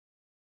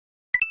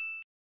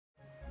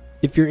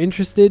If you're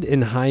interested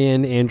in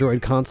high-end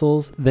Android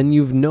consoles, then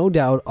you've no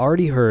doubt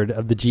already heard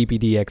of the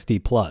GPD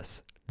XD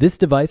Plus. This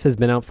device has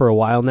been out for a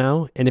while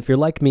now, and if you're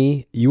like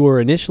me, you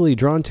were initially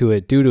drawn to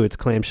it due to its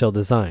clamshell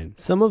design.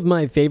 Some of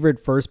my favorite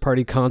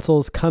first-party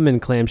consoles come in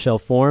clamshell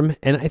form,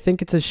 and I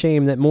think it's a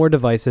shame that more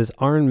devices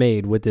aren't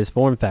made with this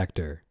form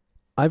factor.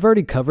 I've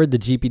already covered the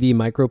GPD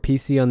Micro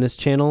PC on this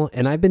channel,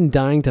 and I've been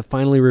dying to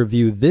finally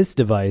review this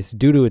device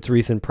due to its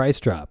recent price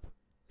drop.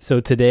 So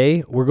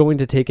today, we're going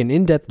to take an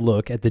in-depth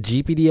look at the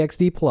GPD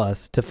XD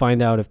Plus to find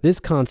out if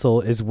this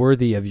console is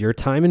worthy of your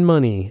time and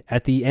money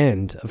at the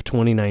end of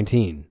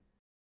 2019.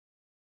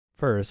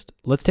 First,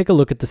 let's take a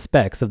look at the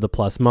specs of the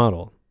Plus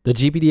model. The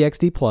GPD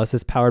XD Plus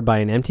is powered by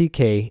an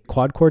MTK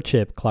quad-core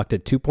chip clocked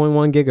at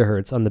 2.1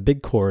 GHz on the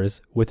big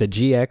cores with a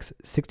GX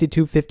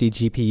 6250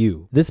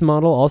 GPU. This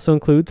model also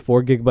includes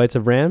 4 GB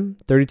of RAM,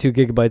 32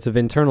 GB of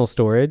internal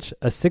storage,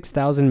 a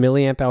 6000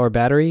 mAh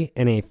battery,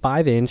 and a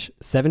 5-inch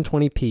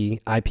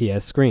 720p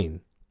IPS screen.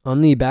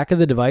 On the back of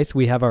the device,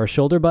 we have our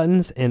shoulder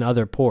buttons and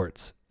other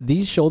ports.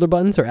 These shoulder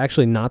buttons are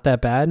actually not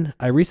that bad.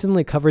 I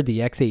recently covered the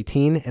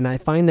X18 and I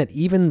find that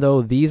even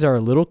though these are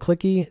a little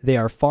clicky, they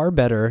are far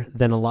better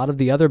than a lot of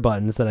the other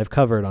buttons that I've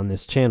covered on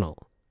this channel.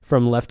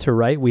 From left to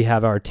right, we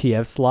have our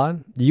TF slot,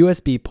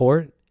 USB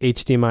port,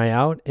 HDMI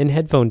out, and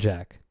headphone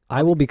jack.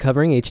 I will be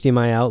covering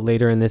HDMI out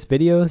later in this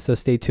video, so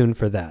stay tuned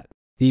for that.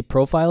 The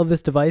profile of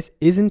this device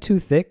isn't too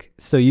thick,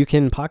 so you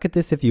can pocket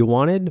this if you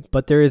wanted,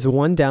 but there is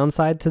one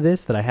downside to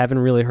this that I haven't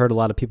really heard a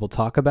lot of people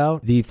talk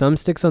about. The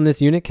thumbsticks on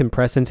this unit can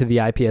press into the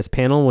IPS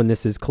panel when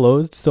this is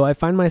closed, so I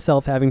find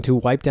myself having to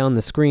wipe down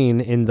the screen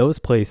in those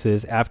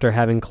places after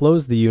having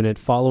closed the unit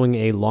following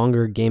a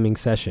longer gaming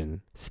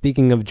session.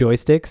 Speaking of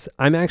joysticks,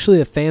 I'm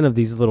actually a fan of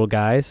these little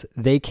guys.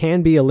 They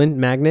can be a lint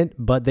magnet,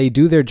 but they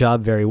do their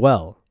job very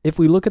well. If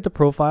we look at the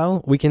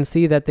profile, we can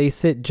see that they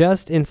sit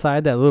just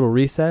inside that little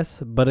recess,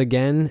 but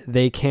again,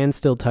 they can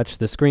still touch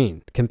the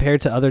screen.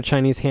 Compared to other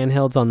Chinese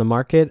handhelds on the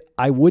market,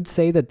 I would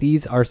say that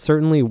these are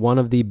certainly one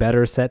of the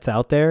better sets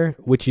out there,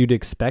 which you'd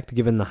expect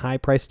given the high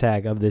price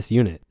tag of this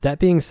unit. That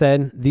being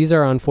said, these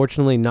are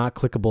unfortunately not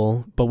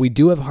clickable, but we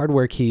do have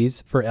hardware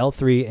keys for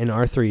L3 and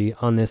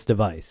R3 on this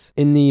device.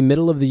 In the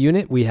middle of the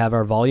unit, we have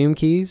our volume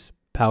keys,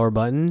 power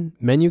button,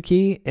 menu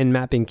key, and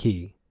mapping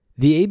key.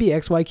 The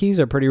ABXY keys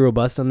are pretty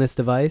robust on this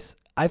device.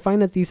 I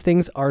find that these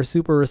things are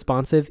super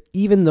responsive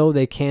even though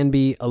they can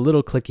be a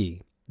little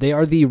clicky. They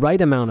are the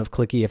right amount of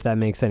clicky if that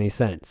makes any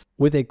sense.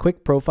 With a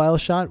quick profile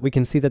shot, we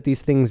can see that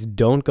these things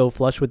don't go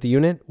flush with the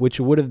unit, which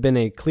would have been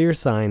a clear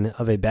sign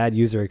of a bad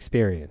user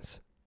experience.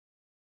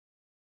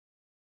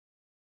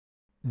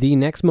 The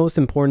next most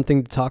important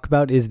thing to talk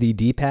about is the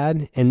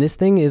D-pad, and this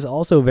thing is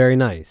also very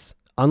nice.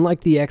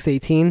 Unlike the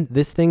X18,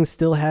 this thing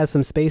still has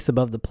some space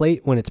above the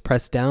plate when it's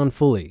pressed down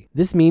fully.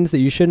 This means that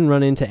you shouldn't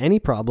run into any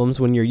problems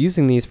when you're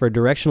using these for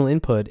directional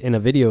input in a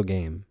video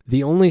game.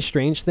 The only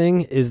strange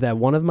thing is that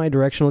one of my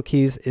directional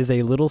keys is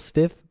a little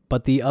stiff,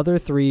 but the other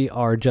three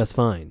are just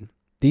fine.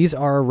 These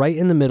are right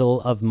in the middle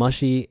of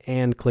mushy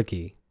and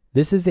clicky.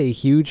 This is a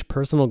huge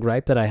personal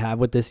gripe that I have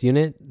with this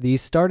unit. The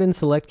start and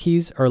select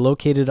keys are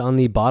located on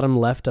the bottom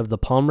left of the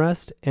palm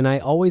rest, and I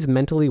always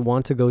mentally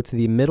want to go to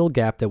the middle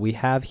gap that we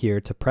have here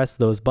to press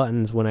those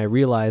buttons when I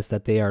realize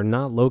that they are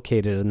not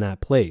located in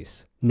that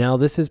place. Now,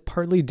 this is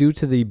partly due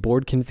to the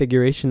board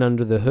configuration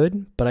under the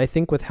hood, but I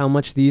think with how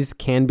much these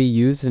can be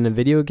used in a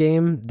video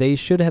game, they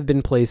should have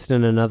been placed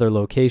in another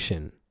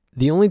location.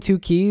 The only two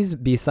keys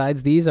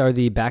besides these are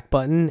the back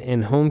button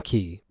and home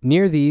key.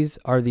 Near these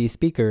are the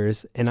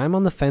speakers, and I'm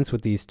on the fence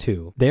with these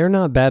two. They are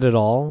not bad at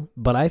all,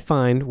 but I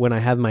find when I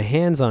have my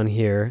hands on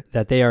here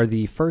that they are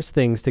the first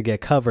things to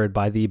get covered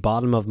by the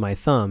bottom of my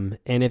thumb,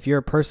 and if you're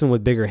a person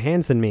with bigger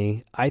hands than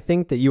me, I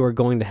think that you are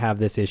going to have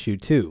this issue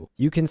too.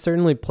 You can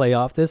certainly play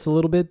off this a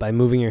little bit by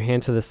moving your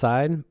hand to the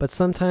side, but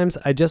sometimes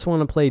I just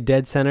want to play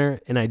dead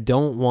center and I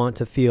don't want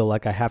to feel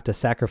like I have to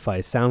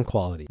sacrifice sound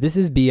quality. This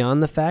is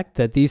beyond the fact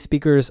that these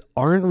speakers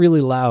aren't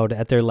really loud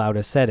at their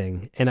loudest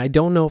setting, and I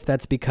don't know if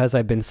that's because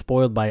I've been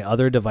spoiled by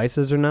other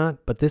devices or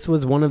not, but this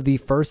was one of the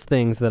first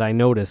things that I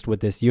noticed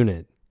with this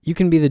unit. You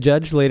can be the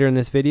judge later in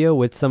this video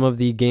with some of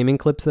the gaming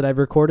clips that I've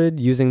recorded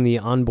using the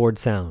onboard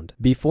sound.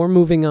 Before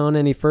moving on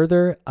any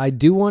further, I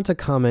do want to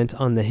comment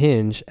on the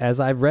hinge, as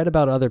I've read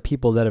about other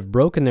people that have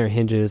broken their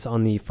hinges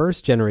on the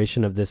first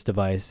generation of this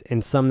device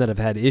and some that have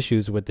had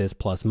issues with this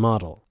Plus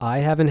model. I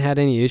haven't had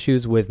any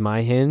issues with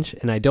my hinge,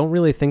 and I don't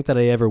really think that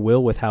I ever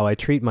will with how I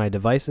treat my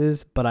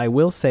devices, but I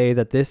will say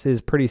that this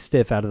is pretty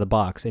stiff out of the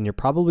box and you're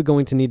probably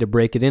going to need to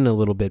break it in a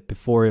little bit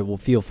before it will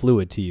feel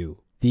fluid to you.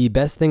 The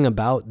best thing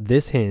about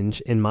this hinge,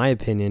 in my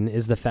opinion,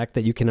 is the fact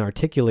that you can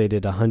articulate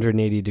it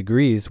 180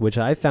 degrees, which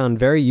I found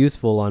very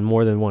useful on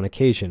more than one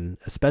occasion,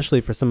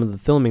 especially for some of the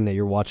filming that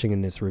you're watching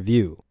in this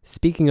review.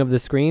 Speaking of the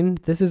screen,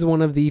 this is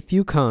one of the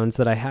few cons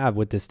that I have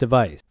with this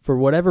device. For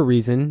whatever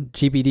reason,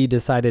 GPD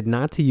decided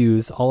not to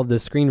use all of the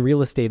screen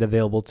real estate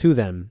available to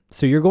them,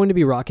 so you're going to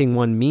be rocking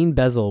one mean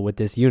bezel with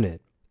this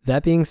unit.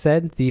 That being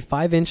said, the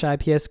 5-inch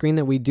IPS screen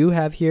that we do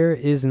have here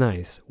is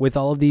nice, with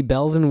all of the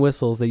bells and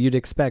whistles that you'd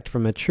expect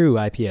from a true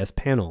IPS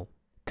panel.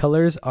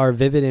 Colors are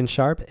vivid and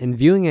sharp, and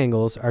viewing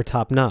angles are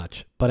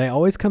top-notch, but I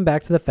always come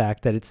back to the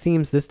fact that it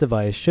seems this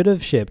device should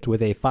have shipped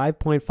with a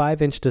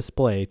 5.5-inch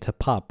display to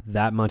pop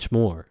that much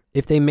more.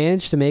 If they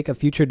manage to make a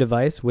future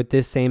device with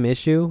this same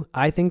issue,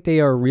 I think they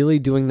are really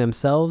doing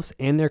themselves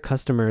and their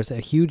customers a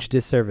huge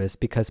disservice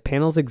because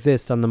panels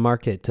exist on the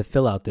market to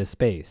fill out this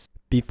space.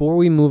 Before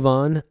we move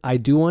on, I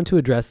do want to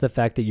address the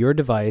fact that your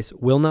device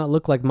will not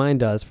look like mine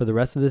does for the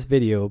rest of this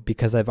video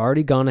because I've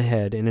already gone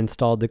ahead and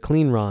installed the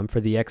clean ROM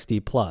for the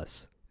XD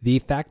Plus. The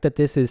fact that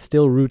this is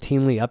still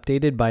routinely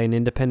updated by an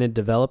independent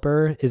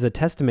developer is a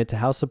testament to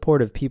how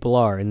supportive people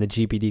are in the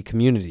GPD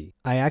community.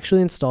 I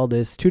actually installed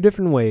this 2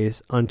 different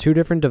ways on 2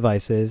 different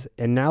devices,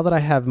 and now that I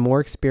have more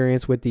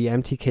experience with the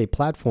MTK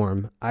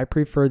platform, I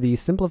prefer the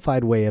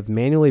simplified way of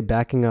manually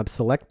backing up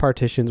select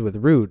partitions with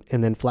root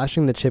and then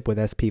flashing the chip with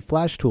SP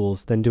flash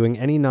tools than doing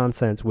any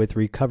nonsense with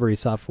recovery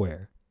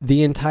software.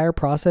 The entire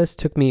process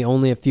took me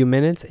only a few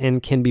minutes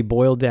and can be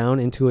boiled down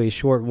into a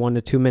short 1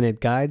 to 2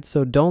 minute guide,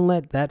 so don't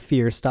let that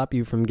fear stop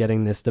you from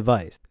getting this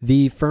device.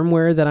 The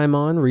firmware that I'm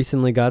on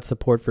recently got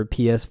support for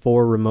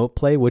PS4 Remote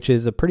Play, which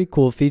is a pretty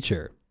cool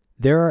feature.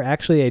 There are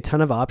actually a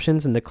ton of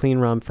options in the clean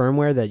ROM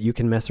firmware that you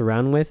can mess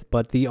around with,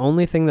 but the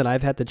only thing that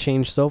I've had to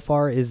change so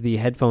far is the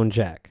headphone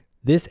jack.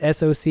 This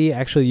SoC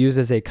actually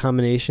uses a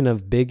combination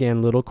of big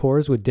and little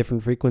cores with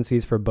different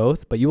frequencies for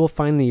both, but you will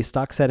find the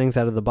stock settings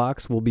out of the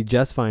box will be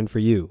just fine for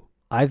you.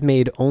 I've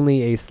made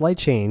only a slight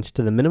change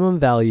to the minimum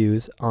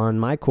values on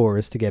my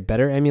cores to get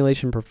better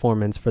emulation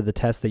performance for the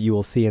test that you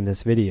will see in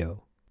this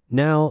video.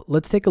 Now,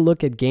 let's take a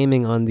look at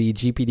gaming on the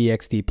GPD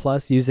XD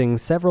Plus using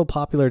several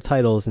popular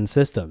titles and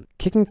system.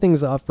 Kicking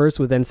things off first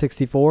with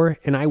N64,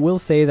 and I will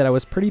say that I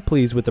was pretty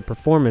pleased with the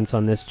performance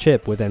on this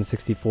chip with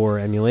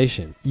N64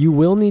 emulation. You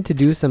will need to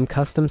do some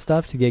custom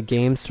stuff to get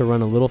games to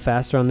run a little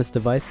faster on this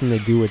device than they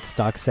do with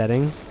stock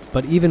settings,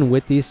 but even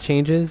with these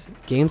changes,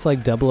 games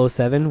like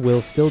 007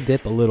 will still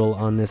dip a little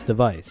on this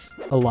device.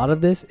 A lot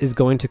of this is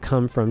going to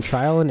come from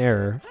trial and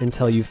error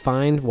until you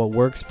find what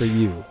works for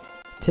you.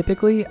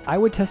 Typically, I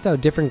would test out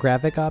different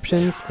graphic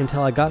options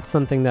until I got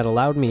something that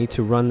allowed me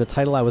to run the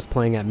title I was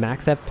playing at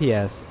max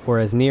FPS or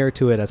as near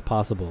to it as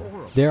possible.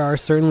 There are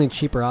certainly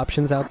cheaper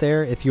options out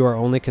there if you are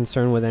only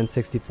concerned with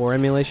N64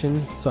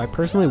 emulation, so I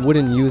personally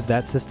wouldn't use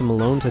that system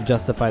alone to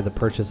justify the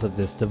purchase of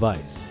this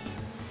device.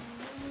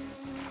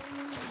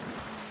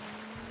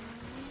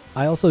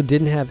 I also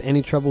didn't have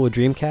any trouble with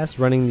Dreamcast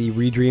running the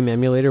Redream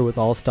emulator with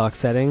all stock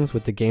settings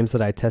with the games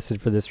that I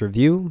tested for this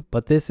review,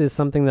 but this is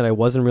something that I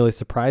wasn't really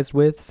surprised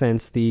with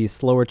since the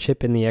slower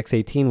chip in the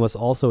X18 was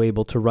also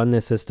able to run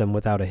this system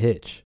without a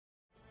hitch.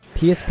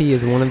 PSP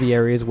is one of the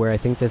areas where I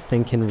think this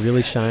thing can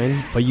really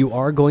shine, but you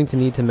are going to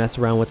need to mess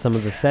around with some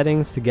of the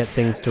settings to get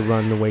things to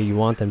run the way you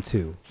want them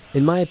to.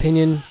 In my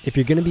opinion, if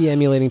you're going to be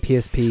emulating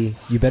PSP,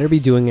 you better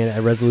be doing it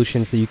at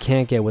resolutions that you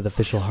can't get with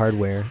official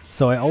hardware,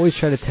 so I always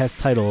try to test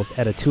titles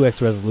at a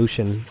 2x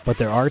resolution, but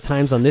there are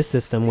times on this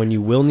system when you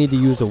will need to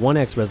use a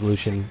 1x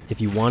resolution if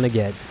you want to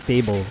get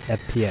stable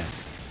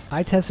FPS.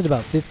 I tested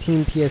about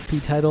 15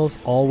 PSP titles,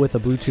 all with a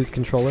Bluetooth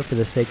controller for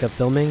the sake of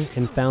filming,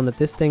 and found that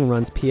this thing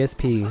runs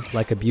PSP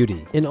like a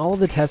beauty. In all of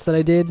the tests that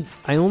I did,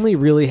 I only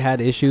really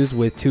had issues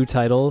with 2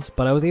 titles,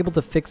 but I was able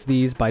to fix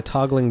these by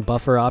toggling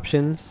buffer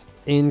options.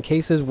 In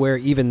cases where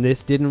even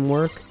this didn't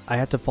work, I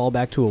had to fall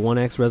back to a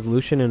 1x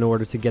resolution in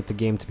order to get the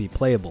game to be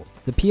playable.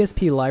 The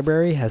PSP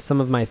library has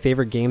some of my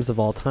favorite games of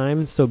all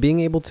time, so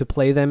being able to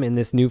play them in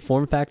this new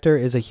form factor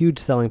is a huge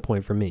selling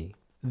point for me.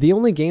 The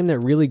only game that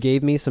really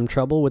gave me some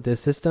trouble with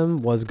this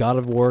system was God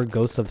of War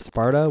Ghosts of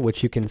Sparta,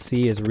 which you can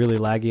see is really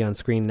laggy on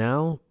screen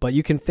now, but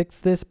you can fix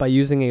this by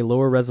using a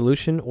lower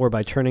resolution or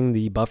by turning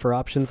the buffer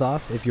options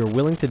off if you're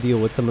willing to deal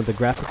with some of the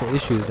graphical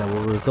issues that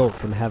will result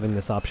from having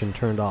this option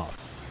turned off.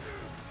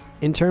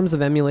 In terms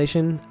of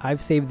emulation,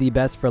 I've saved the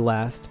best for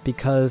last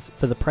because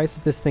for the price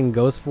that this thing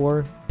goes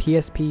for,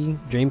 PSP,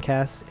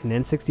 Dreamcast, and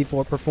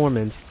N64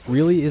 performance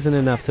really isn't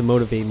enough to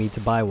motivate me to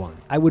buy one.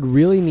 I would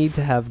really need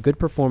to have good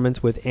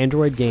performance with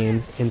Android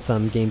games and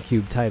some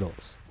GameCube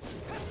titles.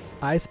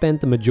 I spent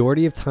the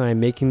majority of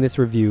time making this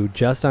review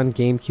just on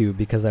GameCube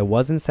because I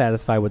wasn't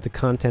satisfied with the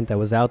content that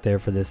was out there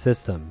for this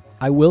system.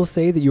 I will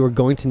say that you are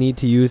going to need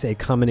to use a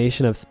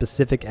combination of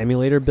specific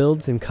emulator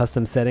builds and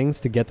custom settings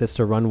to get this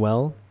to run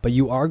well, but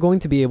you are going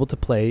to be able to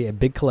play a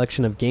big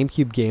collection of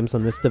GameCube games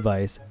on this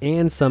device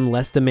and some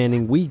less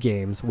demanding Wii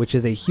games, which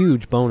is a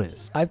huge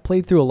bonus. I've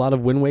played through a lot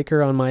of Wind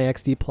Waker on my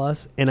XD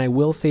Plus, and I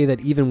will say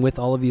that even with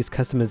all of these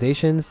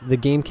customizations, the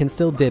game can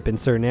still dip in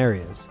certain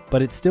areas,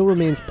 but it still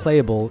remains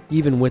playable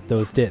even with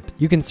those dips.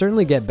 You can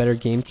certainly get better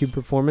GameCube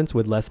performance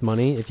with less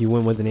money if you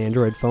went with an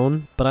Android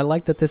phone, but I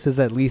like that this is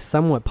at least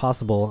somewhat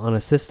possible on a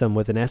system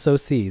with an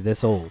SoC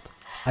this old.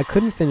 I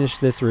couldn't finish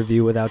this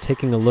review without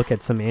taking a look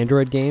at some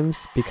Android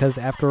games, because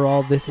after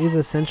all, this is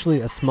essentially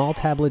a small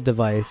tablet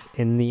device,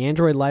 and the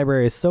Android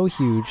library is so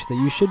huge that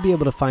you should be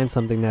able to find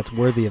something that's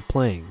worthy of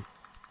playing.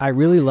 I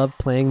really love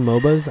playing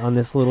MOBAs on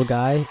this little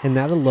guy, and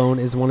that alone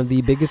is one of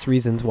the biggest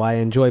reasons why I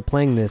enjoy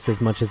playing this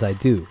as much as I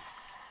do.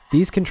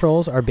 These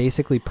controls are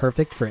basically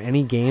perfect for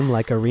any game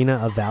like Arena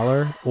of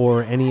Valor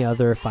or any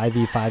other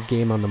 5v5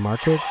 game on the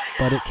market,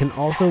 but it can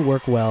also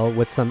work well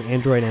with some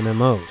Android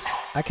MMOs.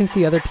 I can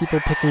see other people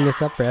picking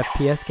this up for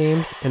FPS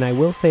games, and I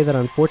will say that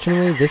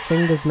unfortunately this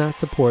thing does not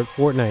support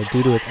Fortnite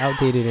due to its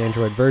outdated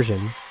Android version,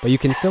 but you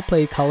can still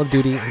play Call of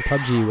Duty and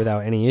PUBG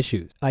without any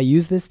issues. I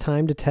used this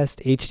time to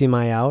test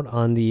HDMI out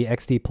on the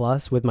XD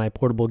Plus with my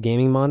portable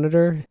gaming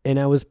monitor, and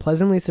I was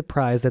pleasantly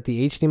surprised that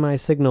the HDMI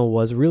signal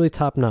was really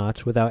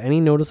top-notch without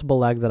any noticeable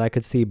lag that I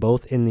could see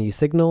both in the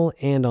signal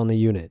and on the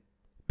unit.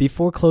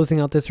 Before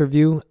closing out this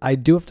review, I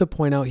do have to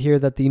point out here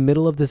that the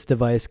middle of this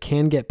device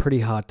can get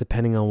pretty hot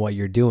depending on what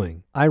you're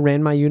doing. I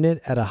ran my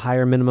unit at a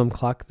higher minimum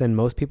clock than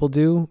most people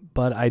do,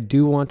 but I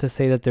do want to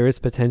say that there is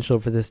potential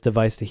for this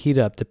device to heat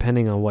up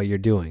depending on what you're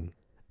doing.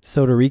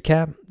 So to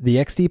recap, the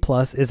XD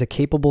Plus is a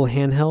capable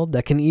handheld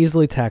that can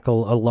easily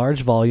tackle a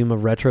large volume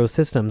of retro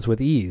systems with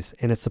ease,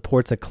 and it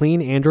supports a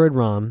clean Android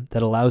ROM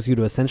that allows you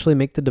to essentially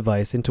make the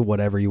device into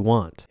whatever you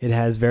want. It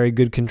has very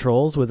good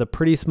controls with a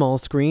pretty small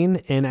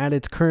screen, and at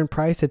its current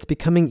price, it's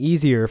becoming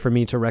easier for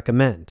me to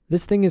recommend.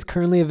 This thing is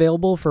currently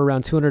available for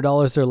around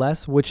 $200 or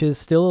less, which is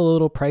still a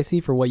little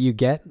pricey for what you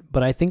get,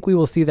 but I think we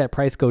will see that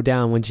price go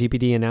down when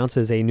GPD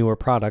announces a newer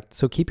product,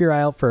 so keep your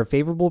eye out for a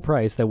favorable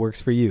price that works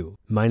for you.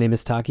 My name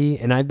is Taki,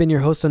 and I've been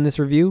your host on this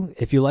review.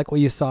 If you like what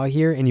you saw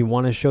here and you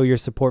want to show your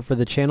support for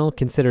the channel,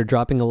 consider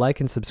dropping a like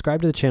and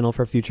subscribe to the channel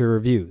for future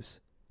reviews.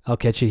 I'll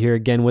catch you here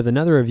again with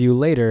another review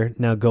later.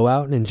 Now go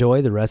out and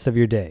enjoy the rest of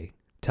your day.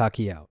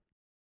 Taki out.